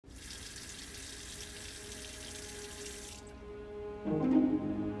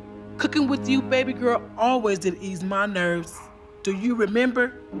Cooking with you, baby girl, always did ease my nerves. Do you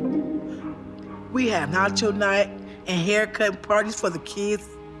remember? We had nacho night and haircut parties for the kids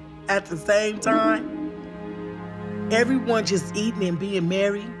at the same time. Everyone just eating and being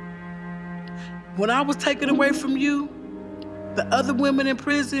merry. When I was taken away from you, the other women in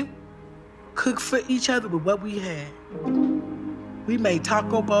prison cooked for each other with what we had. We made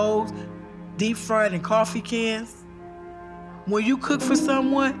taco bowls, deep fried in coffee cans. When you cook for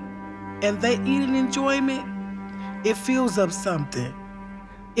someone and they eat in enjoyment, it fills up something.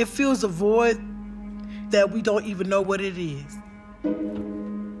 It fills a void that we don't even know what it is.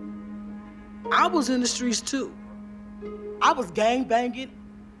 I was in the streets too. I was gang banging,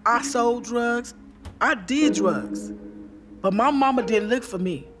 I sold drugs, I did drugs. But my mama didn't look for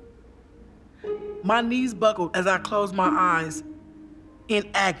me. My knees buckled as I closed my eyes in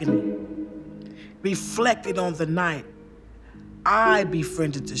agony, reflecting on the night I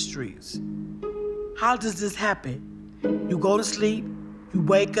befriended the streets. How does this happen? You go to sleep, you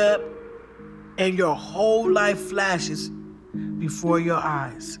wake up, and your whole life flashes before your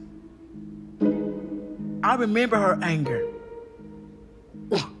eyes. I remember her anger.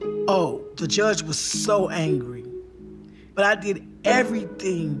 Oh, the judge was so angry. But I did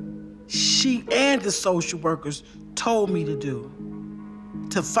everything she and the social workers told me to do,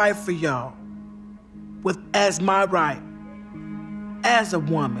 to fight for y'all, as my right, as a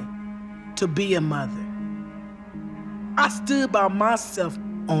woman, to be a mother. I stood by myself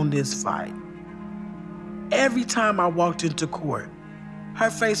on this fight. Every time I walked into court, her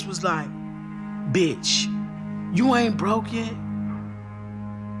face was like, bitch, you ain't broke yet?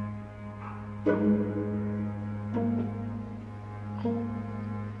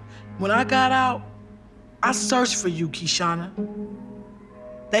 When I got out, I searched for you, Kishana.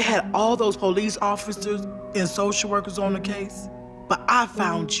 They had all those police officers and social workers on the case, but I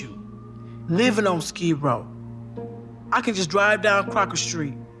found you, living on Skid Row. I can just drive down Crocker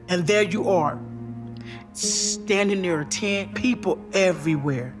Street, and there you are, standing near a tent, people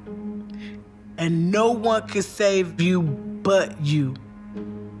everywhere. And no one can save you but you.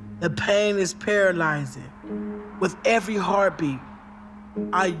 The pain is paralyzing. With every heartbeat,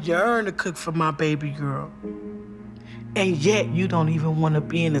 I yearn to cook for my baby girl. And yet you don't even want to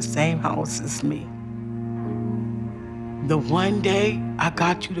be in the same house as me. The one day I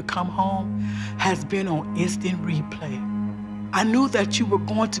got you to come home has been on instant replay. I knew that you were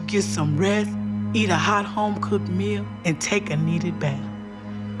going to get some rest, eat a hot home-cooked meal, and take a needed bath.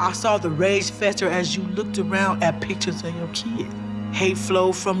 I saw the rage fester as you looked around at pictures of your kids. Hate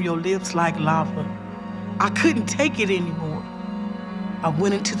flowed from your lips like lava. I couldn't take it anymore. I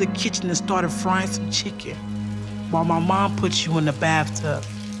went into the kitchen and started frying some chicken while my mom put you in the bathtub.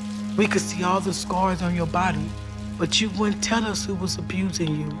 We could see all the scars on your body, but you wouldn't tell us who was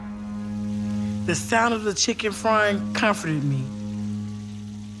abusing you. The sound of the chicken frying comforted me.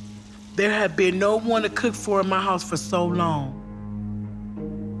 There had been no one to cook for in my house for so long.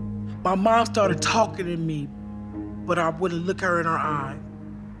 My mom started talking to me, but I wouldn't look her in her eye.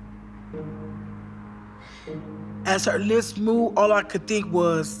 As her lips moved, all I could think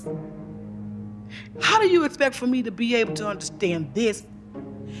was, how do you expect for me to be able to understand this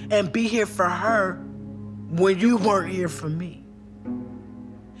and be here for her when you weren't here for me?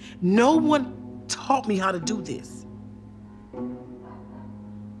 No one taught me how to do this.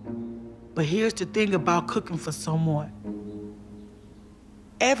 But here's the thing about cooking for someone.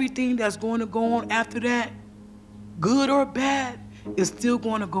 Everything that's going to go on after that, good or bad, is still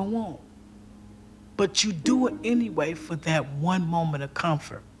going to go on. But you do it anyway for that one moment of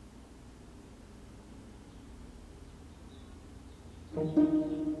comfort.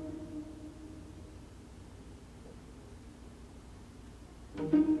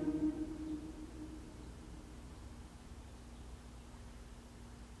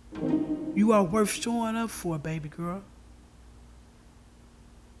 You are worth showing up for, baby girl.